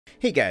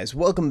Hey guys,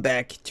 welcome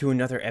back to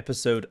another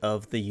episode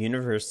of the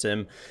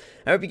Universim.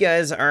 I hope you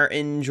guys are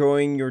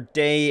enjoying your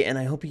day, and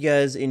I hope you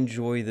guys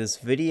enjoy this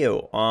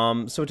video.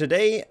 So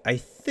today, I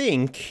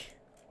think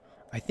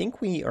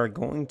we are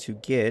going to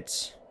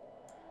get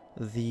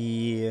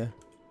the,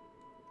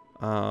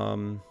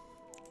 I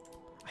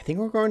think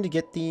we're going to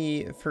get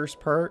the first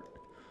part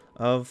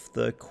of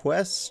the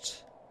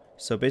quest.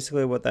 So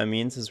basically what that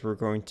means is we're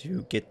going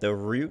to get the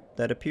root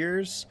that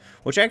appears,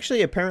 which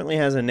actually apparently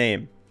has a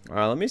name.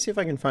 Let me see if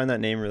I can find that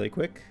name really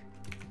quick.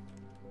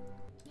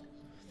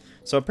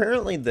 So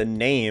apparently the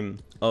name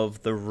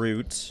of the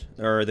root,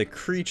 or the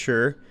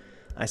creature,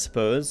 I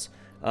suppose,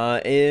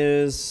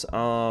 is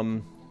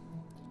called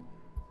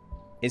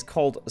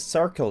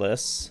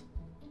Sarcolis.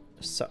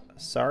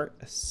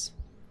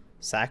 Sacalis,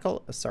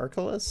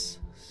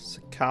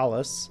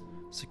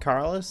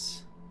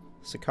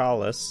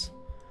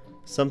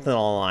 something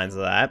along the lines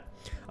of that.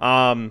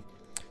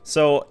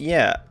 So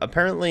yeah,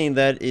 apparently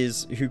that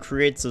is who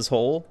creates this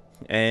hole,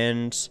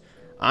 and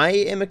I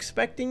am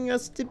expecting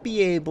us to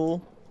be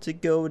able to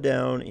go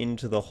down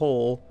into the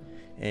hole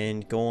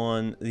and go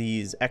on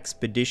these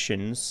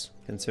expeditions,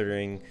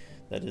 considering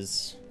that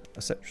is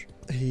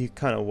essentially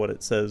kind of what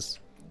it says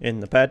in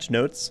the patch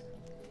notes.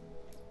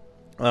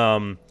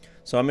 So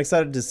I'm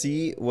excited to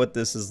see what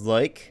this is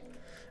like,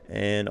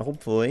 and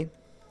hopefully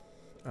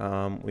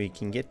we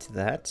can get to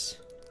that.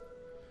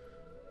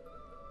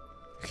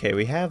 Okay,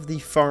 we have the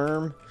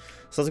farm,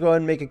 so let's go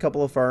ahead and make a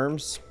couple of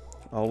farms.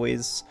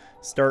 Always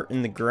start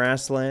in the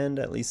grassland,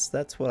 at least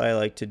that's what I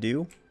like to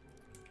do.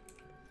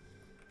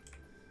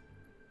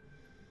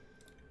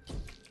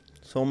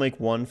 So I'll make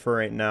one for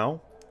right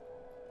now.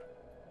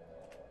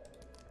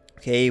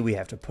 Okay, we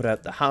have to put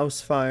out the house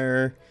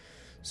fire.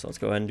 So let's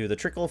go ahead and do the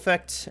trickle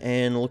effect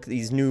and look at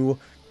these new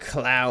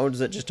clouds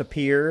that just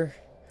appear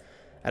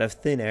out of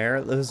thin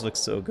air. Those look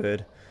so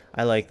good.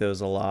 I like those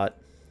a lot.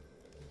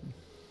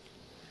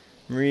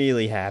 I'm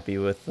really happy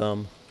with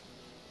them.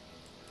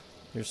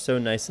 They're so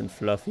nice and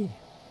fluffy.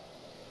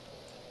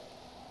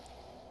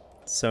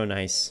 So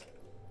nice.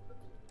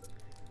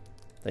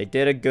 They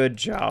did a good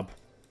job.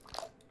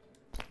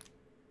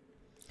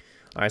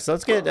 Alright, so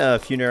let's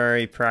get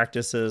funerary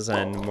practices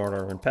and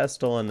mortar and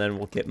pestle, and then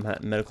we'll get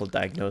medical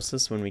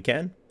diagnosis when we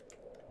can.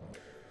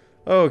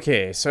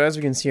 Okay, so as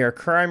we can see, our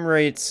crime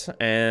rate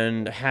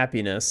and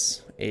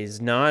happiness is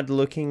not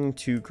looking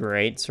too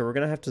great, so we're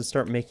gonna have to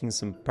start making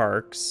some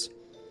parks.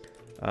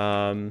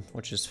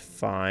 Which is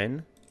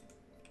fine.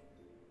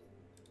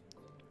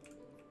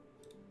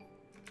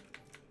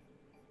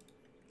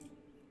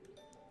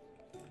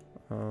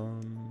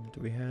 Do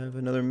we have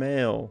another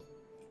male?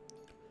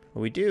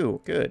 Oh, we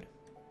do. Good.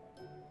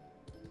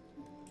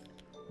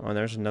 Oh, and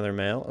there's another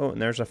male. Oh,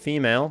 and there's a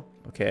female.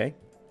 Okay.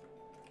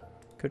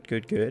 Good,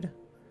 good, good.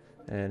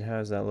 And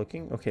how's that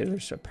looking? Okay,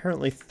 there's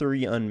apparently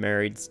 3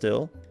 unmarried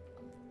still.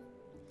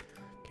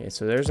 Okay,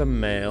 so there's a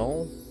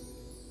male.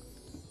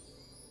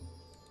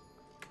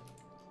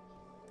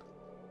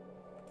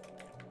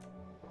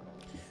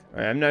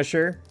 Alright, I'm not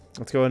sure.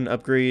 Let's go ahead and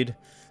upgrade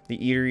the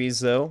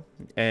eateries, though.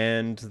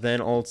 And then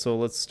also,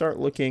 let's start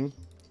looking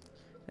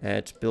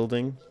at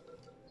building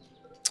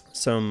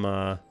some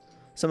of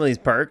these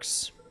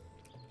parks.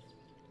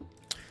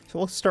 So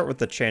we'll start with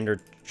the Chander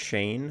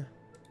Chain,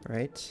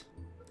 right?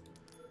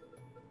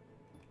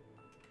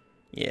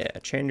 Yeah,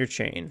 Chander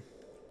Chain.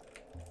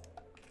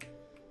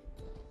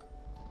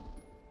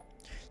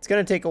 It's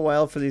going to take a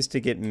while for these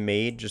to get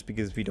made, just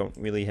because we don't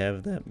really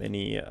have that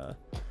many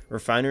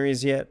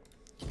refineries yet.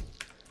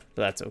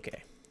 But that's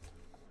okay.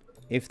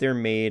 If they're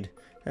made,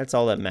 that's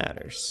all that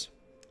matters.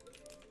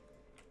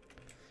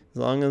 As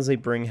long as they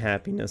bring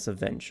happiness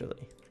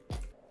eventually.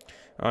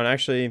 Oh, and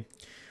actually,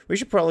 we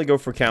should probably go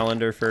for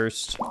calendar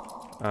first.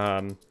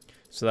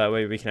 So that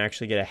way we can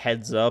actually get a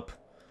heads up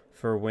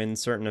for when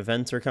certain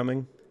events are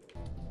coming.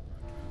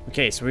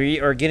 Okay, so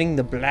we are getting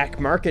the black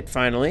market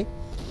finally.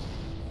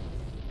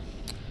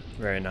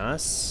 Very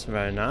nice,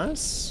 very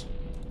nice.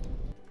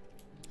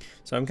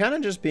 So I'm kind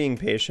of just being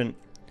patient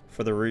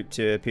for the root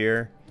to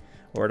appear,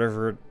 or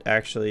whatever it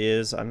actually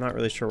is. I'm not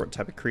really sure what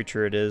type of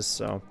creature it is,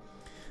 so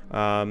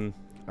and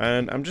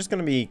I'm just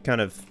gonna be kind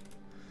of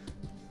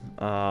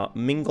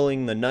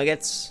mingling the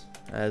nuggets,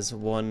 as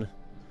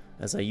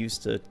I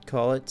used to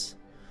call it.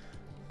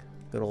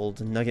 Good old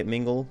nugget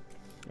mingle.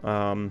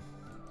 The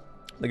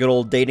good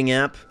old dating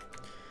app.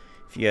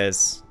 If you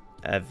guys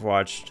have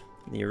watched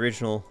the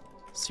original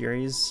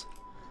series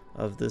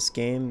of this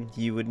game,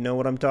 you would know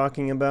what I'm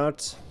talking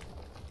about.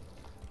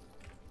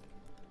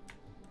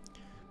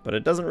 But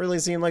it doesn't really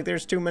seem like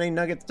there's too many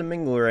nuggets to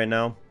mingle right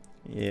now.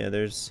 Yeah,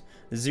 there's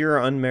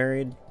 0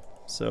 unmarried.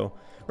 So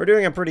we're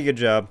doing a pretty good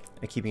job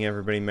at keeping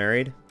everybody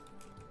married.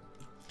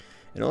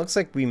 And it looks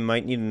like we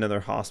might need another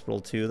hospital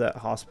too. That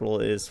hospital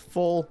is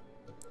full.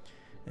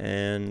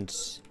 And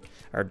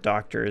our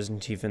doctor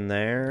isn't even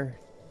there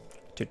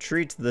to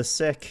treat the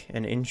sick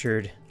and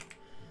injured.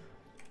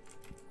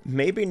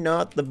 Maybe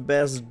not the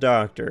best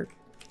doctor.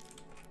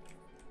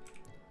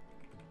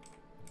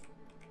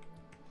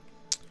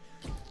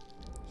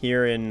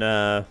 here in,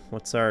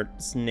 what's our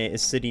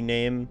city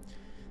name?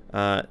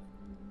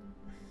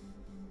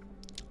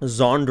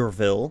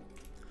 Zonderville.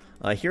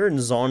 Here in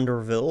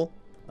Zonderville,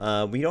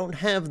 we don't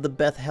have the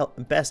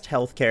best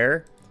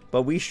healthcare,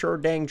 but we sure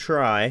dang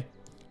try.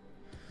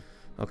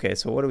 Okay,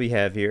 so what do we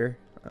have here?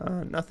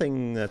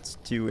 Nothing that's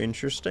too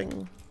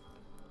interesting.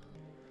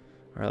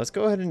 Alright, let's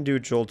go ahead and do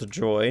Jolt of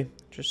Joy,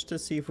 just to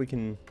see if we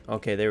can...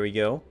 Okay, there we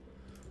go.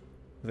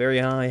 Very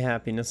high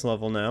happiness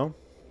level now.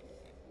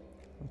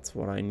 That's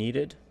what I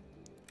needed.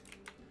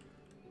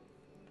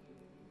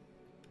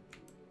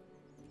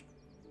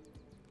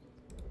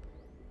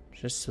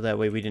 Just so that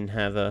way we didn't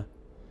have a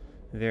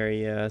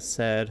very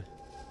sad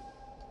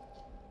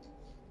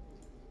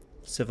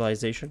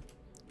civilization.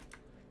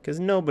 Because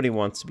nobody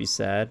wants to be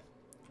sad.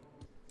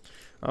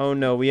 Oh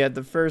no, we had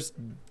the first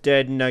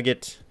dead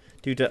nugget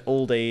due to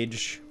old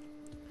age.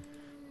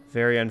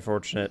 Very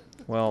unfortunate.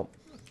 Well,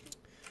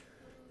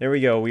 there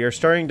we go. We are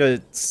starting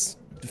to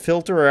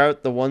filter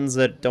out the ones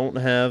that don't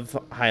have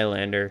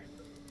Highlander.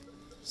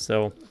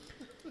 So,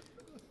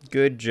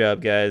 good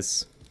job,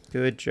 guys.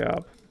 Good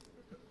job.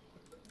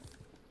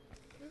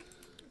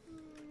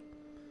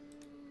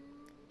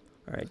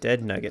 Alright,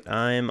 dead nugget.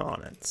 I'm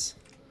on it.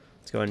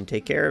 Let's go ahead and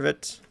take care of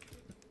it.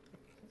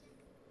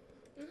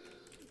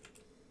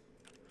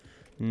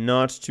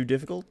 Not too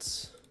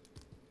difficult.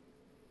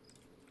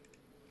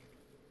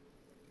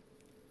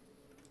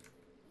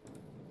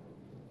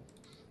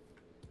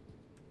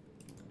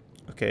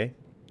 Okay.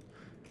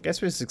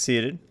 Guess we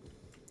succeeded.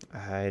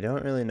 I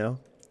don't really know.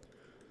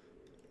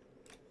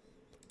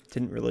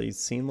 Didn't really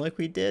seem like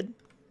we did.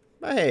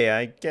 But hey,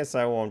 I guess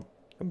I won't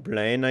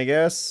complain, I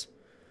guess.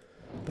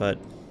 But,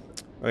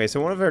 okay,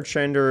 so one of our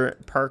Chamber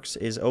parks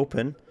is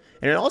open.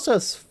 And it also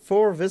has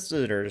 4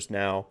 visitors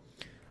now.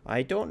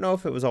 I don't know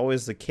if it was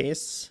always the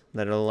case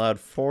that it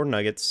allowed 4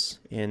 nuggets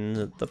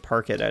in the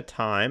park at a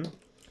time.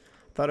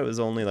 I thought it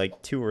was only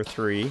like 2 or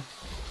 3.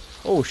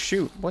 Oh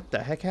shoot, what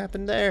the heck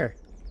happened there?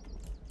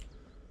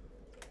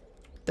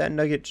 That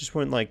nugget just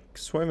went like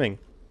swimming.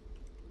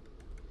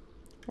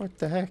 What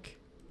the heck?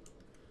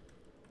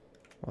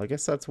 Well, I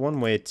guess that's one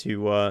way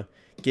to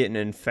get an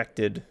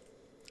infected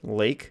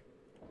lake.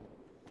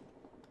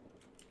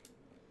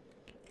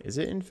 Is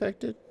it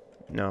infected?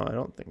 No, I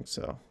don't think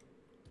so.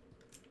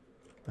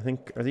 I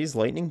think, are these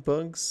lightning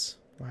bugs?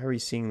 Why are we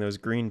seeing those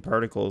green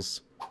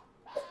particles?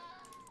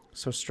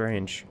 So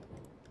strange.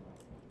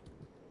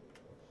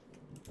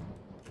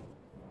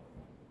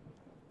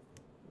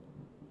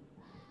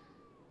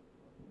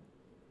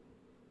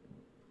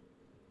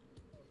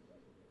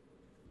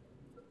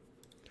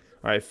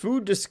 Alright,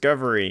 food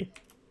discovery.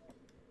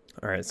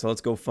 Alright, so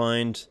let's go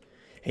find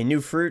a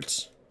new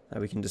fruit that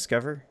we can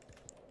discover.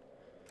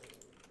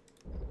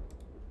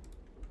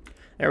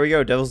 There we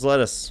go, devil's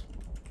lettuce.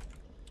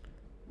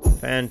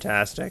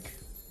 Fantastic.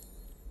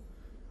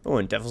 Oh,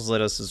 and devil's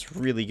lettuce is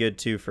really good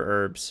too for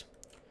herbs.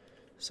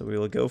 So we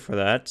will go for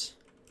that.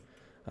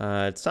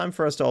 It's time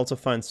for us to also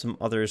find some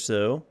others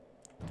though.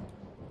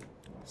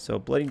 So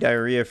bloody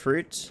diarrhea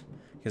fruit.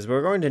 Because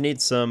we're going to need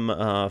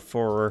some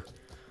for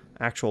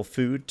actual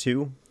food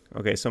too.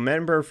 Okay, so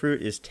manberry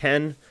fruit is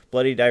 10.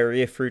 Bloody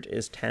diarrhea fruit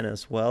is 10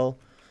 as well.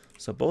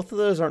 So both of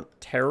those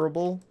aren't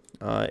terrible.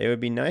 It would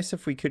be nice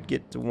if we could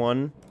get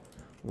one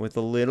with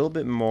a little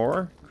bit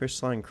more.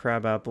 Crystalline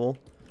crabapple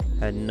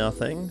had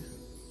nothing.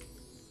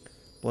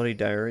 Bloody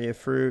diarrhea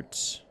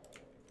fruit.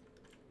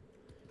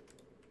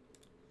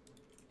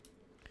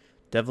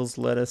 Devil's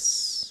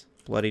lettuce.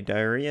 Bloody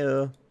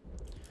diarrhea.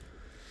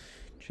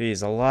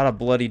 Jeez, a lot of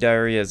bloody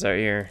diarrheas out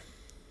here.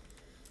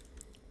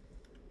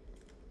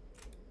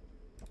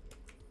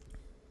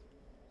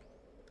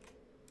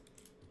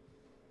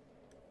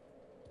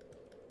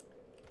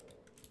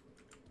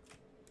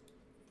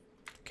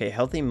 Okay,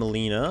 healthy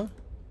Melina.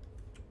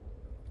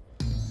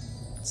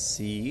 Let's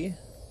see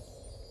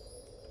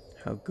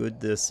how good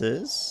this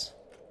is.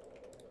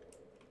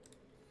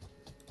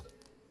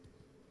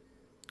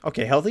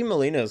 Okay, healthy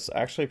Melina is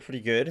actually pretty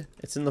good.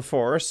 It's in the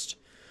forest,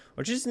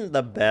 which isn't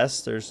the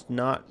best. There's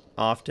not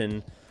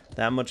often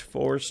that much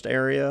forest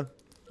area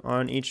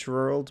on each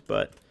world,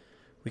 but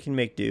we can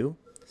make do.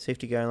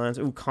 Safety guidelines.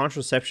 Ooh,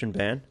 contraception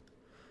ban.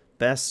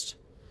 Best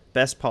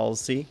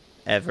policy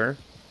ever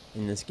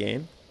in this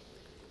game.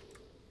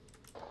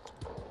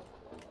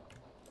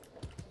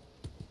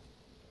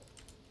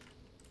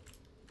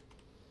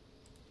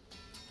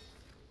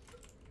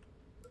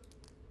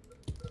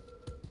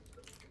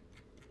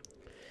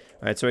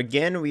 Alright, so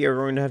again, we are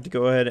going to have to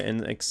go ahead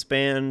and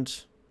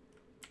expand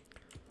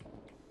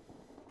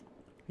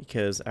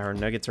because our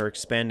nuggets are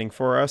expanding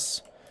for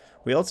us.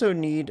 We also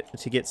need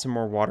to get some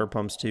more water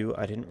pumps too.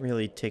 I didn't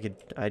really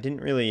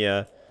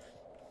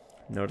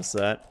notice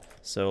that.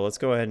 So let's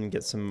go ahead and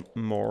get some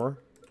more.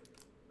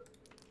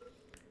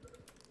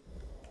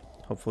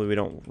 Hopefully we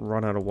don't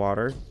run out of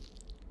water.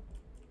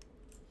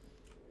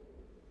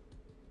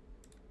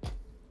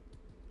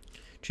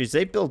 Jeez,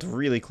 they built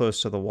really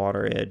close to the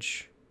water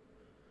edge.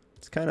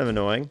 It's kind of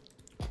annoying.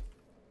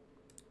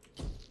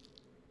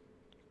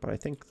 But I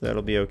think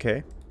that'll be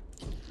okay.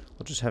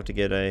 We'll just have to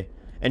get a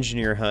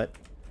engineer hut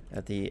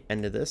at the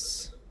end of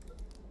this.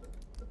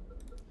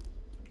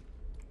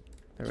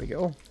 There we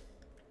go.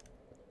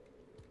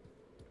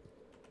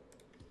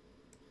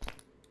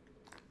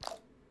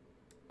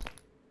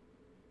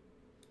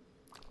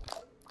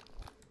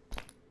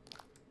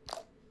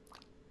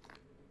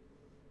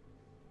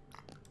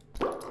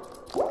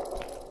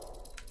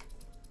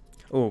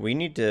 Oh, we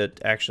need to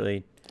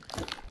actually...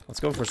 Let's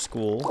go for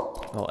school.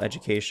 Well,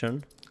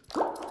 education.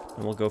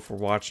 And we'll go for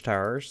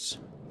watchtowers.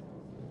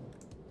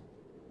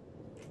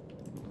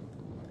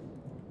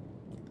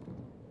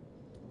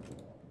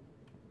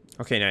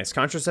 Okay, nice.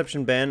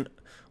 Contraception ban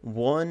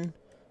 1.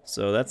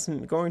 So that's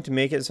going to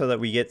make it so that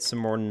we get some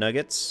more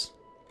nuggets.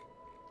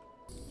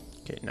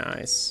 Okay,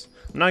 nice.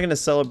 I'm not going to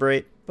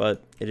celebrate,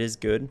 but it is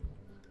good.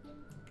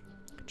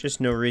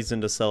 Just no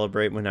reason to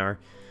celebrate when our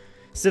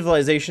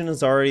civilization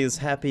is already as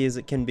happy as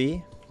it can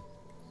be.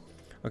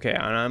 Okay,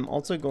 and I'm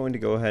also going to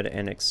go ahead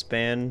and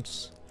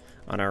expand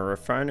on our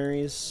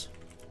refineries,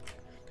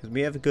 because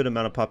we have a good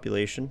amount of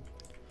population.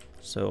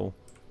 So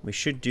we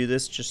should do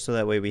this just so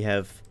that way we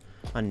have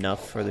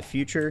enough for the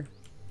future.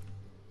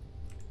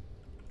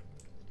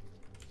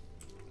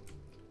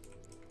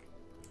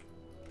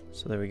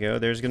 So there we go.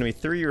 There's going to be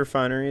 3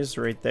 refineries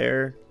right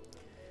there.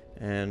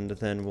 And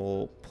then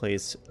we'll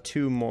place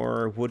 2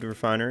 more wood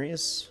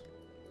refineries.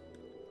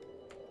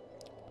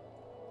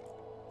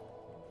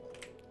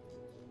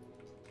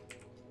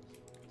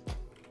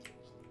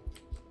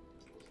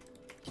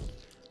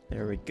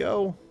 There we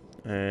go.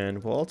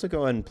 And we'll also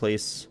go ahead and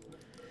place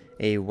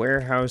a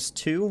warehouse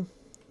 2.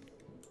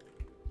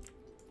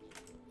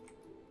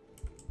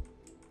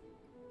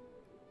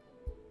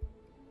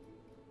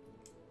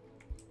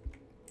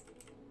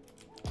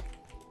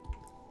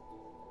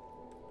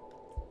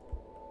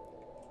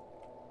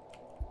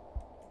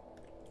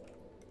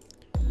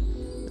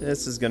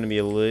 This is going to be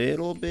a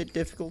little bit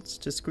difficult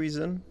to squeeze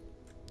in.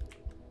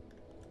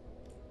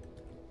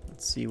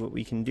 Let's see what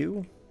we can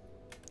do.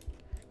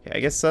 Okay, I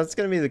guess that's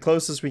going to be the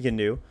closest we can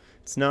do.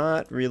 It's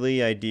not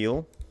really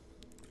ideal.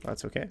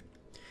 That's okay.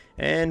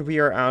 And we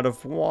are out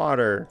of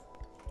water.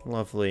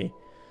 Lovely.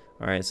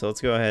 Alright, so let's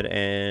go ahead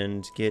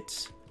and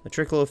get the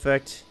trickle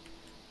effect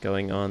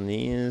going on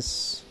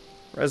these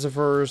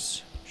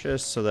reservoirs,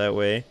 just so that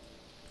way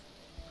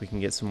we can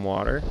get some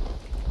water.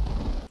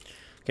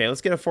 Okay,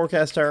 let's get a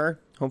forecast tower.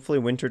 Hopefully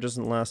winter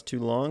doesn't last too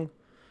long,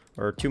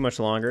 or too much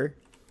longer.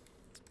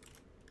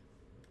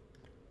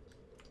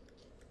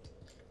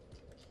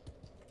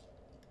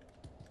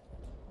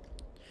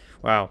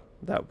 Wow,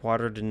 that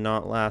water did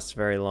not last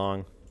very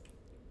long.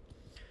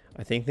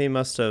 I think they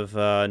must have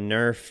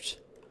nerfed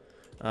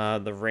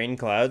the rain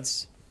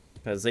clouds,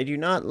 because they do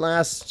not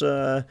last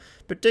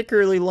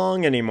particularly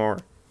long anymore.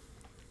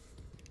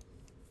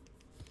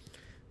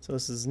 So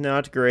this is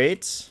not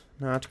great.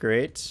 Not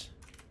great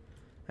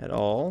at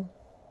all.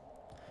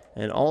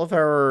 And all of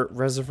our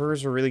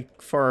reservoirs are really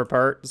far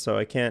apart, so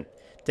I can't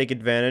take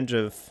advantage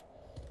of...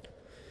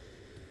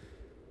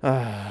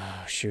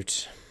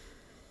 shoot.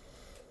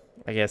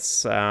 I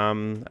guess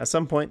at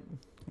some point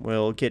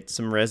we'll get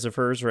some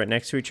reservoirs right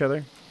next to each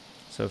other.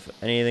 So if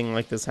anything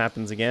like this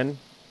happens again,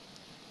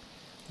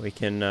 we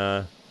can...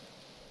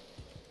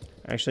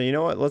 Actually, you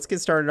know what? Let's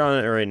get started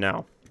on it right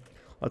now.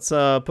 Let's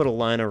put a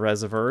line of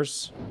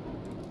reservoirs.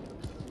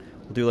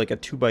 We'll do like a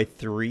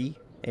 2x3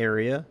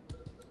 area.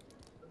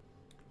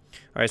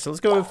 Alright, so let's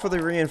go for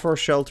the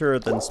reinforced shelter,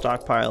 then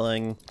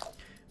stockpiling.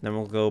 Then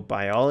we'll go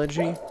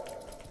biology.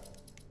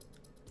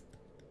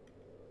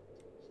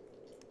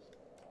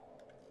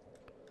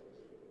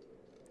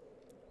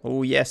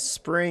 Oh yes,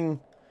 spring.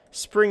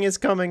 Spring is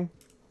coming.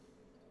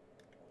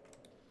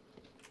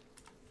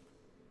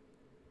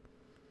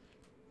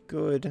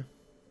 Good.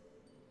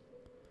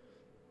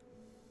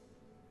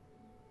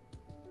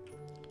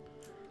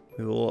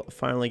 We will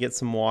finally get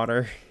some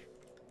water.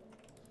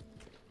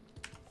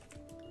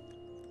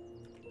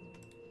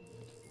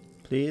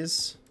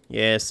 Please?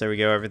 Yes, there we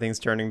go. Everything's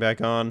turning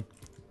back on.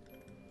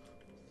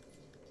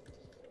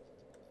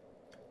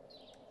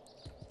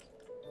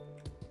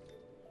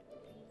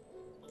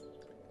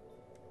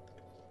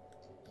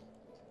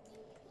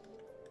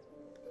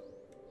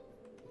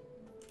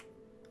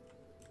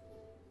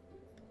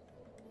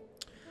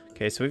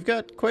 Okay, so we've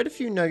got quite a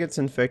few nuggets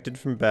infected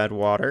from bad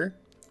water.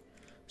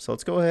 So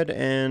let's go ahead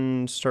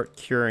and start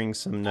curing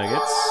some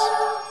nuggets,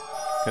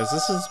 because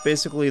this is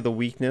basically the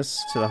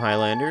weakness to the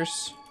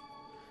Highlanders.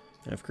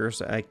 And of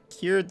course, I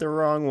cured the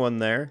wrong one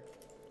there.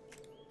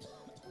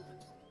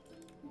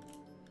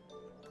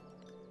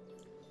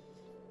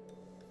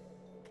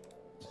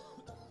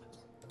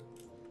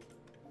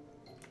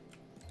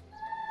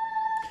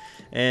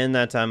 And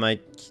that time I...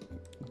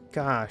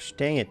 Gosh,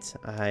 dang it.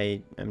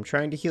 I am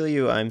trying to heal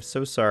you. I'm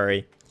so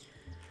sorry.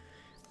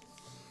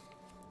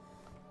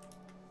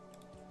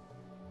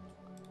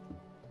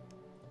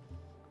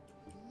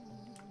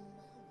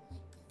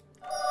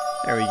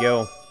 There we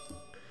go.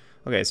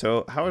 Okay,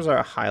 so how is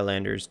our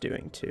Highlanders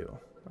doing too?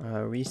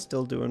 Are we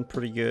still doing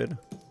pretty good?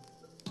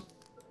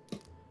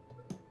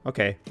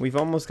 Okay, we've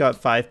almost got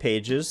 5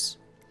 pages.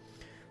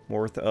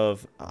 worth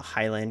of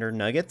Highlander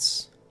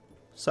nuggets.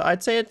 So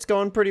I'd say it's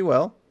going pretty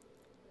well.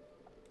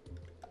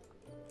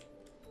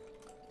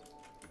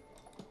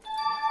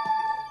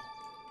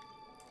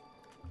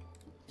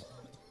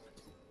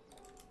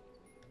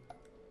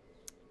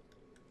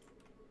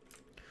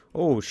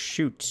 Oh,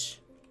 shoot.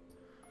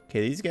 Okay,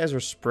 these guys are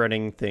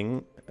spreading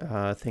things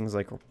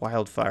like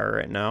wildfire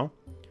right now.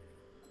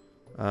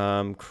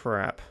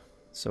 Crap.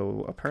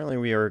 So apparently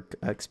we are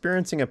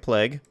experiencing a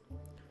plague.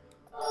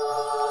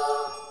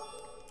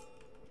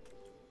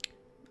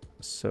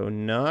 So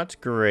not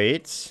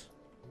great.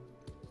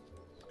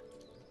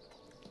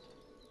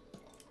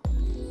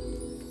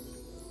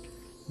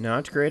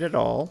 Not great at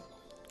all.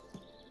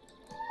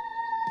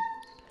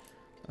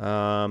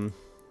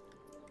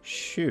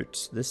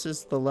 Shoot, this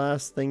is the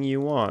last thing you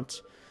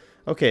want.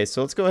 Okay,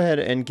 so let's go ahead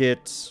and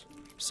get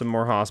some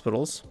more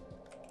hospitals.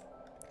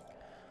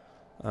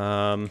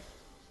 Because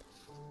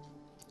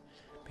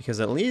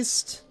at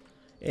least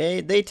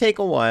they take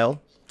a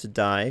while to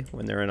die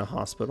when they're in a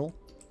hospital.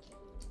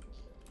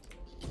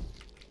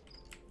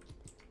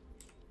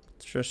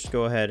 Let's just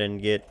go ahead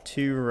and get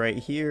 2 right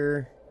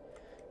here.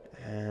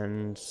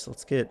 And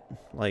let's get,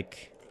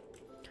 like,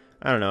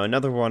 I don't know,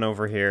 another one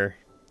over here.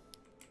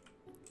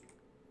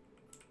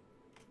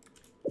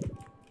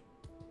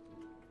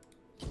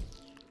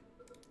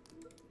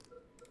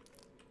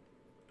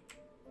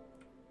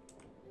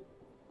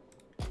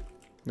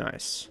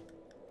 Nice.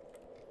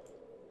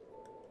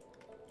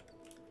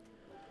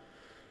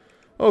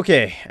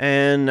 Okay,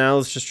 and now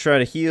let's just try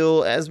to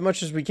heal as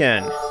much as we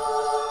can.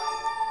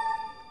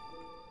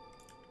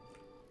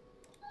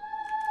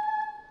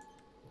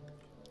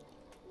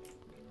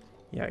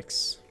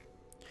 Yikes.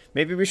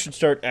 Maybe we should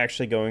start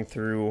actually going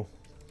through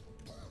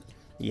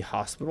the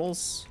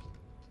hospitals.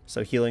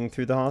 So healing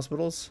through the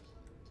hospitals.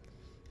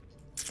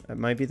 That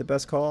might be the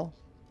best call.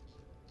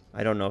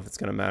 I don't know if it's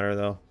going to matter,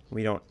 though.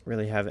 We don't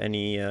really have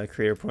any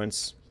creator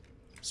points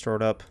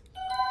stored up.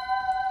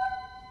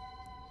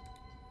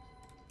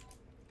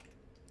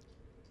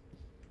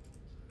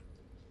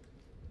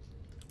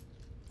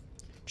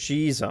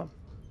 Jeez,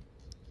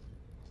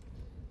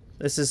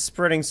 this is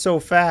spreading so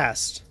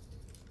fast.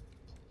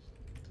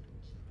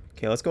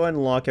 Okay, let's go ahead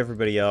and lock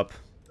everybody up.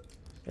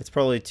 It's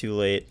probably too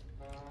late.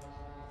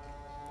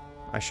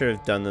 I should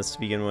have done this to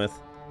begin with.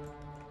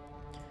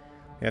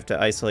 We have to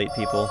isolate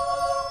people.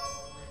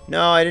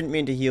 No, I didn't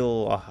mean to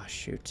heal. Ah,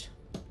 shoot.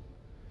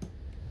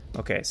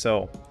 Okay,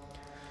 so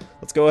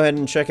let's go ahead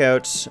and check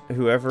out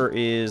whoever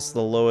is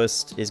the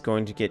lowest is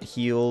going to get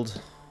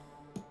healed.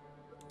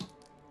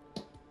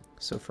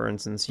 So, for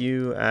instance,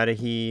 you,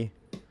 Adahi,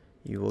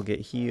 you will get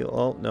healed.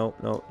 Oh, no,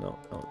 no, no,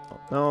 no,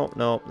 no, no,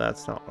 no,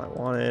 that's not what I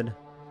wanted.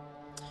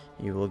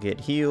 You will get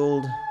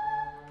healed.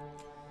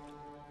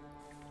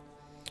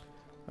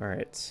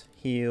 Alright,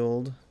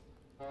 healed.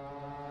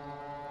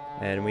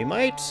 And we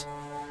might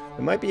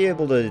be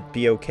able to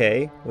be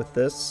okay with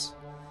this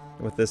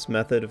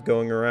method of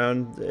going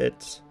around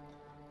it.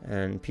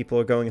 And people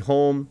are going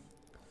home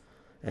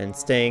and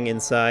staying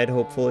inside,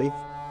 hopefully.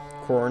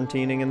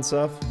 Quarantining and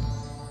stuff.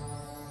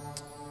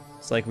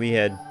 It's like we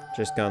had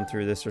just gone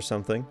through this or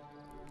something.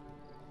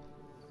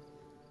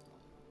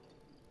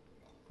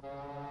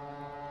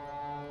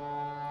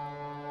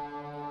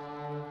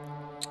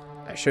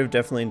 I should have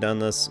definitely done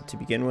this to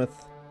begin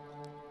with.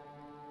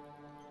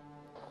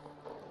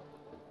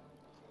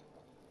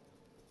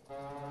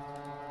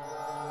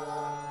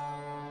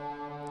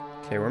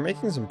 Okay, we're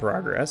making some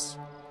progress.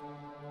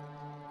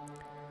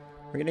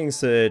 We're getting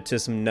to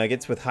some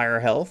nuggets with higher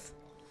health.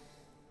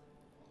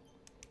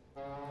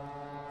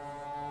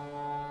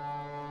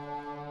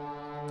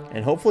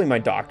 And hopefully my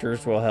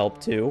doctors will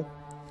help too.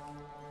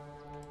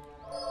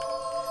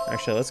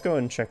 Actually, let's go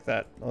and check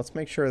that. Let's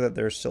make sure that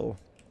they're still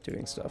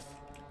doing stuff.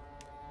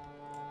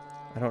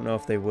 I don't know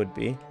if they would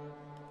be.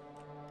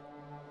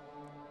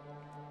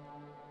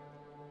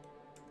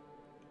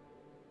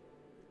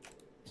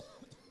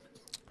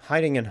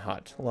 Hiding in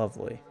hut.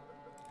 Lovely.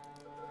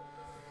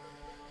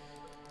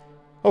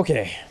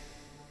 Okay.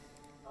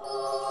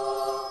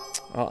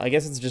 Well, I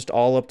guess it's just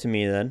all up to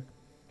me then.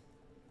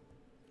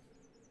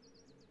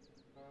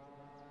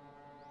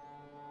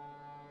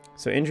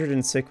 So injured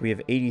and sick, we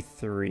have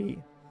 83.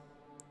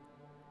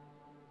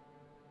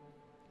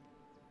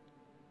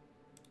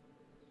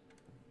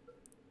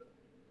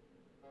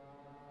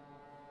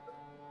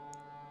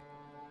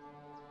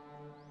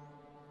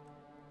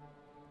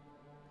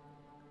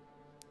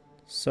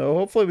 So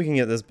hopefully we can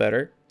get this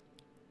better.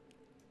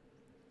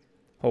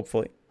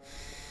 Hopefully.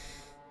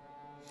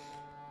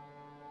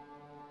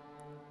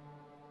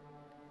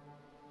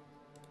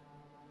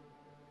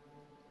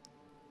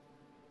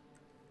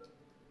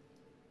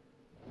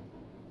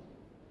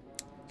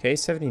 Okay,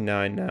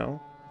 79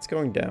 now. It's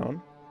going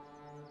down.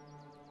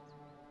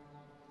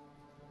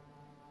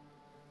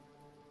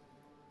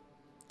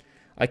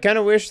 I kind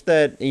of wish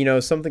that, you know,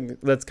 something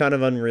that's kind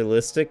of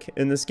unrealistic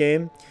in this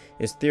game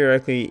is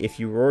theoretically if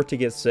you were to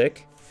get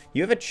sick,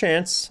 you have a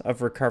chance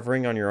of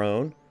recovering on your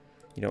own.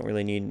 You don't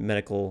really need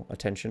medical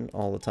attention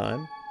all the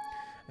time.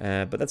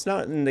 But that's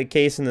not the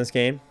case in this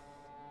game.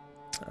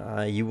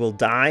 You will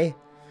die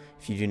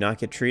if you do not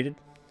get treated.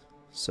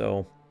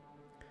 So,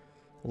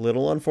 a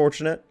little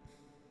unfortunate.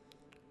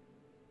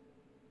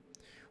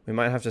 We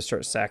might have to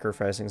start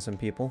sacrificing some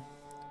people.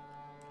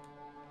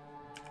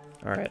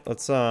 Alright,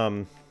 let's,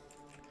 I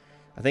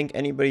think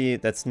anybody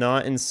that's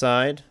not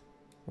inside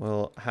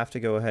will have to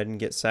go ahead and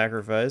get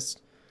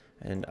sacrificed.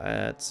 And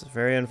it's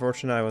very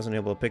unfortunate I wasn't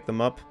able to pick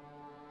them up.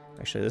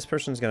 Actually, this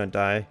person's gonna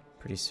die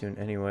pretty soon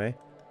anyway.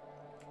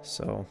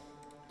 So,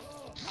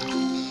 there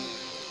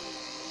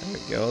we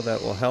go,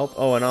 that will help.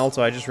 Oh, and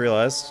also I just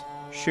realized,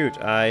 shoot,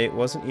 I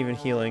wasn't even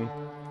healing.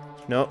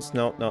 No,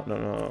 stop.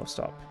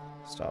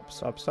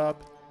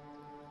 Stop.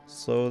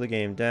 Slow the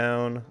game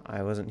down.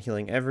 I wasn't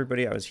healing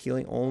everybody, I was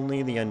healing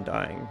only the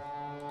undying.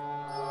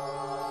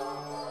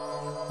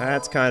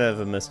 That's kind of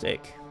a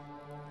mistake.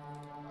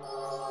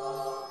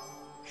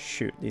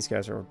 Shoot, these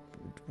guys are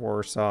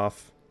worse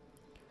off.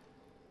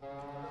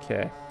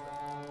 Okay.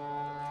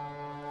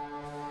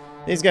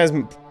 These guys,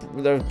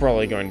 there's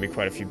probably going to be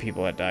quite a few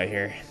people that die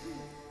here.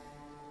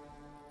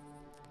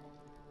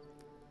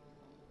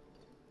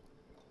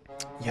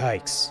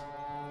 Yikes.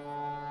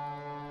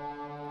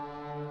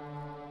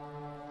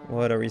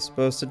 What are we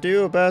supposed to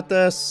do about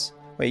this?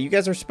 Wait, you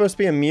guys are supposed to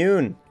be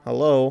immune.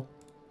 Hello?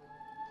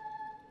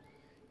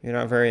 You're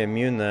not very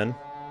immune then.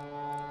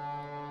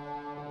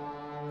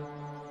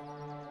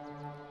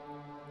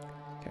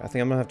 Okay, I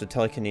think I'm gonna have to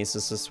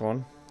telekinesis this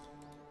one.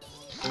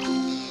 Let's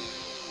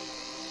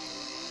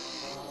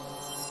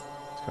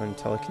go and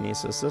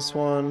telekinesis this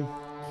one.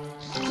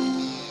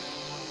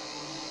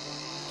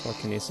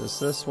 Telekinesis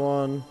this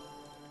one.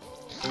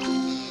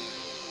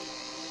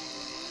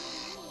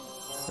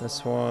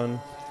 This one.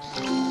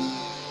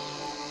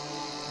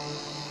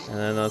 And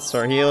then let's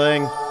start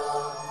healing.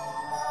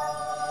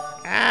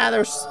 Ah,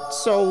 they're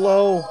so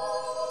low.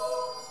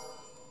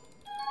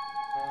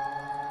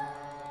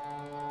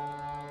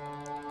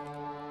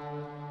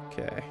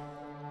 Okay.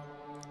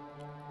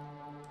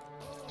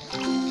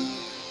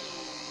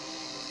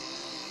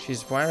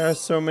 Jeez, why are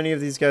so many of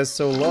these guys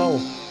so low?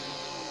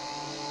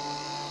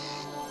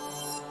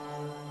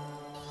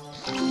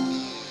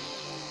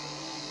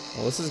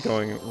 Well, this is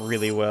going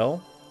really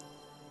well.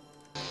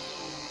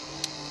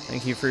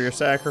 Thank you for your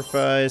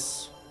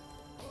sacrifice.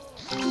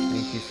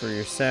 Thank you for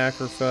your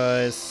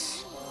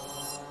sacrifice.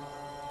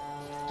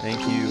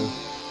 Thank you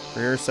for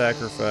your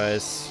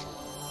sacrifice.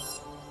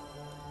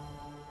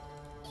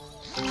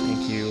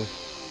 Thank you.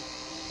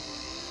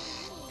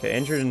 Okay,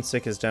 injured and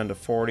sick is down to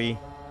 40,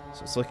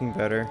 so it's looking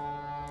better.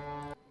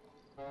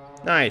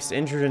 Nice,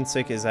 injured and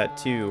sick is at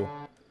 2.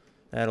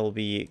 That'll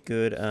be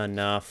good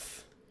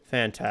enough.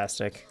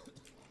 Fantastic.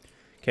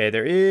 Okay,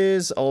 there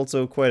is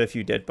also quite a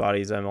few dead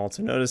bodies I'm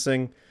also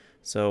noticing,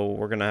 so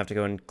we're gonna have to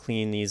go and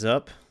clean these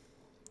up.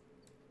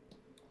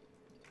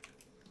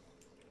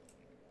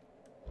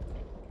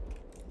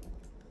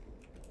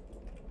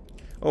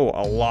 Oh,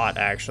 a lot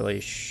actually.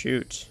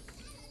 Shoot.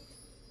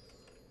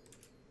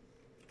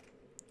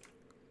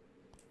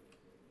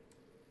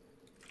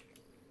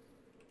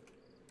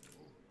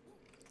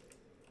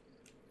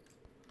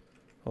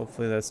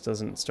 Hopefully this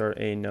doesn't start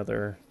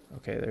another...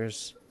 Okay,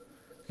 there's...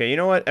 Okay, you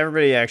know what?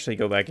 Everybody actually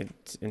go back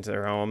into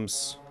their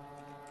homes.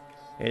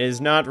 It is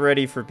not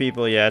ready for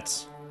people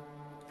yet.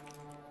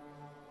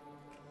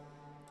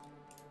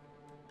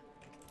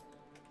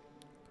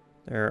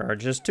 There are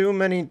just too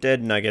many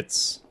dead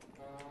nuggets.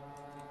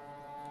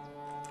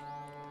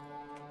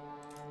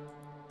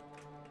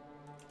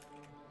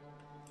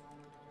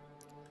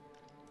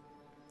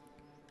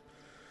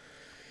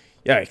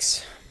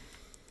 Yikes.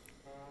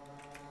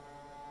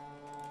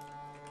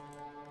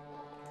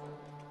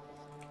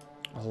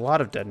 A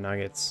lot of dead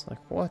nuggets. Like,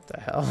 what the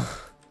hell?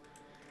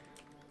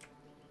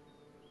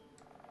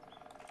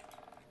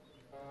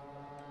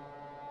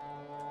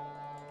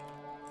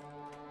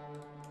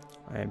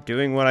 I am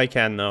doing what I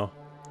can, though.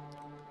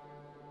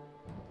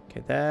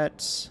 Okay,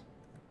 that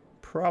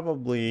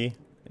probably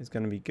is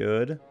going to be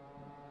good.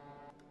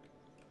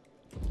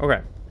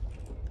 Okay.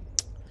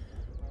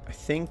 I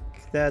think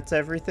that's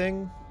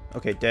everything.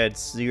 Okay, dead.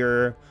 So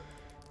you're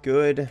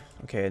good.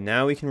 Okay,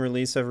 now we can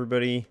release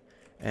everybody.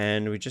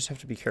 And we just have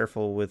to be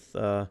careful with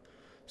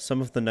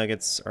some of the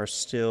nuggets are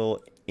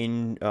still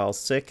in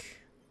sick.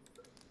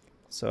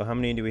 So how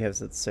many do we have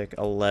that's sick?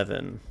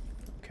 11.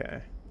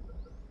 Okay.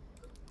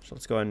 So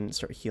let's go ahead and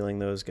start healing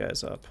those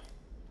guys up.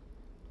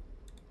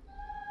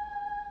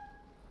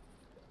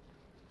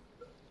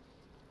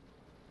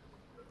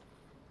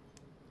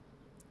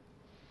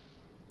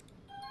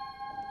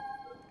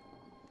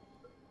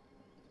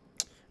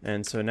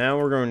 And so now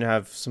we're going to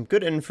have some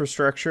good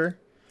infrastructure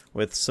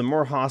with some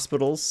more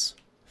hospitals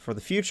for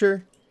the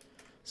future,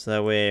 so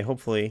that way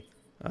hopefully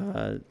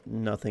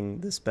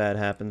nothing this bad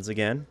happens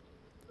again.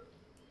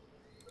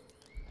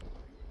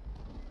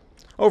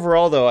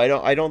 Overall, though,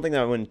 I don't think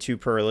that went too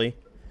poorly.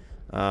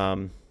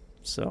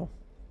 So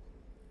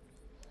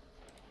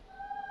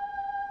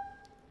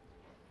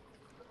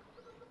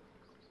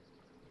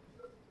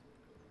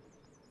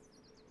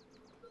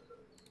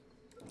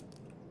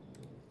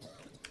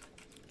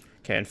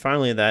Okay, and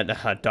finally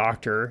that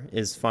doctor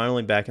is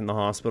finally back in the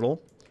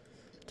hospital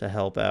to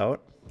help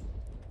out.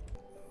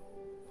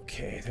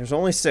 Okay, there's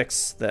only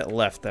 6 that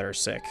left that are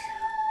sick.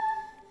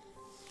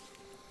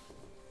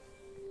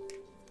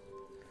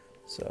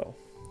 So,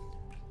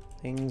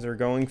 things are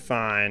going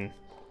fine.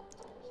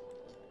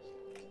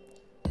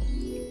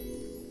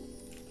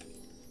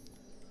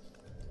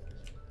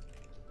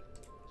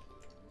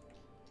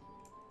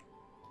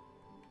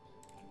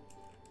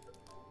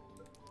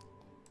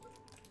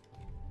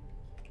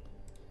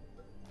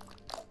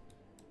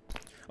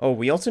 Oh,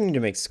 we also need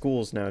to make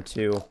schools now,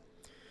 too.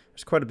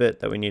 There's quite a bit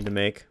that we need to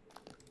make.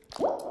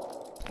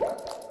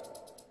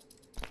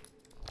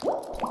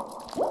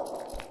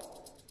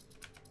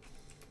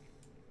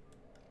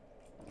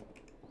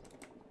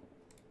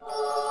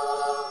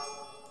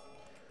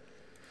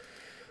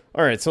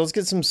 Alright, so let's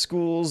get some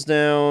schools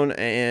down,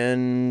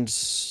 and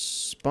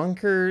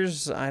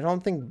bunkers. I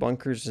don't think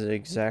bunkers is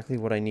exactly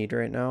what I need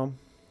right now.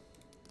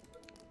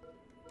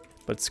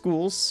 But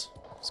schools.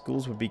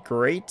 Schools would be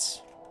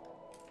great.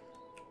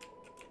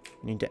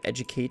 We need to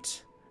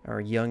educate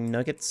our young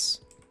nuggets.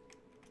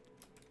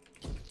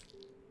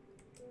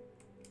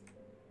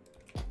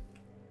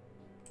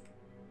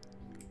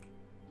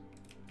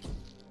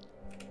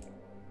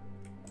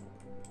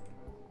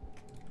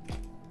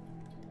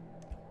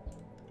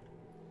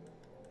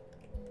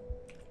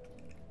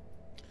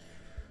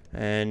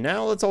 And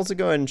now let's also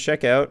go ahead and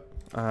check out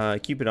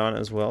Cupid on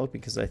as well,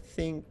 because I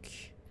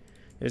think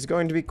there's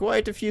going to be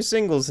quite a few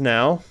singles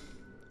now.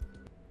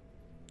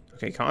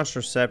 Okay,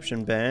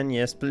 contraception ban,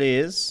 yes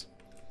please.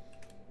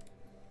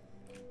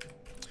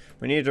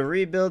 We need to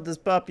rebuild this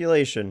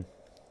population.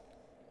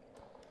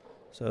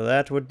 So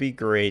that would be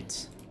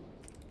great.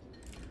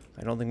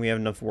 I don't think we have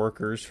enough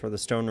workers for the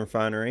stone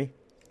refinery.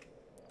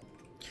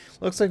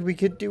 Looks like we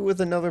could do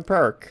with another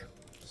park.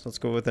 So let's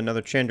go with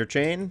another Chander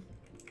chain.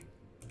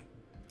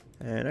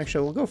 And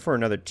actually, we'll go for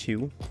another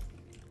 2.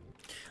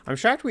 I'm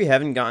shocked we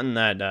haven't gotten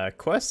that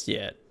quest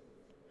yet.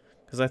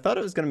 Because I thought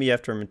it was going to be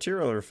after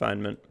material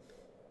refinement.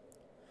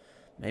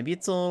 Maybe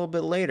it's a little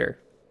bit later.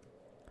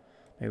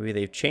 Maybe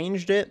they've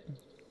changed it.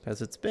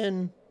 Because it's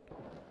been...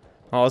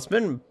 Oh, it's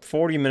been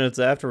 40 minutes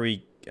after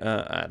we...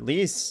 at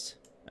least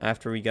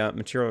after we got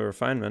material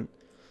refinement.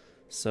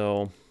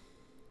 So,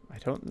 I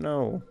don't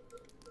know.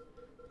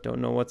 Don't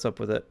know what's up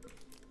with it.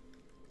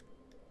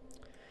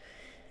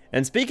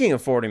 And speaking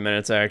of 40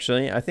 minutes,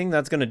 actually, I think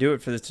that's going to do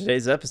it for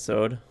today's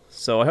episode.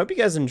 So I hope you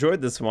guys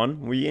enjoyed this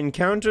one. We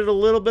encountered a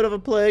little bit of a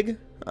plague,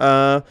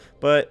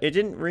 but it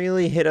didn't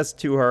really hit us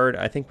too hard.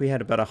 I think we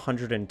had about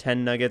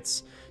 110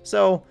 nuggets.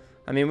 So,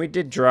 I mean, we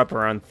did drop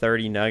around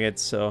 30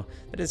 nuggets, so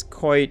that is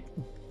quite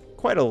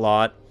a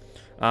lot.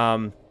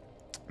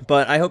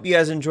 But I hope you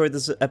guys enjoyed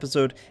this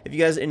episode. If you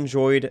guys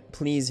enjoyed,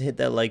 please hit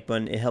that like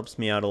button. It helps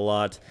me out a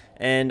lot.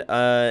 And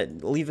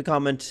leave a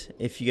comment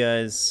if you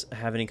guys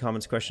have any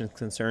comments, questions,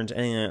 concerns,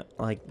 anything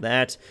like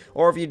that.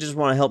 Or if you just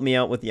want to help me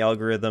out with the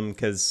algorithm,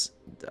 because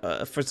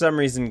for some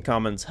reason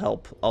comments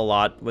help a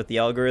lot with the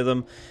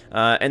algorithm.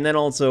 And then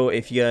also,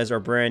 if you guys are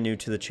brand new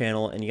to the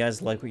channel and you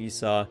guys like what you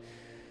saw,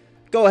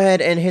 go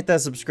ahead and hit that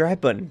subscribe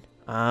button.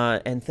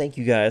 And thank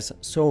you guys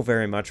so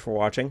very much for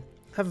watching.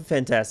 Have a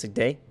fantastic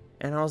day.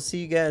 And I'll see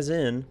you guys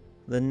in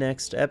the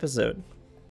next episode.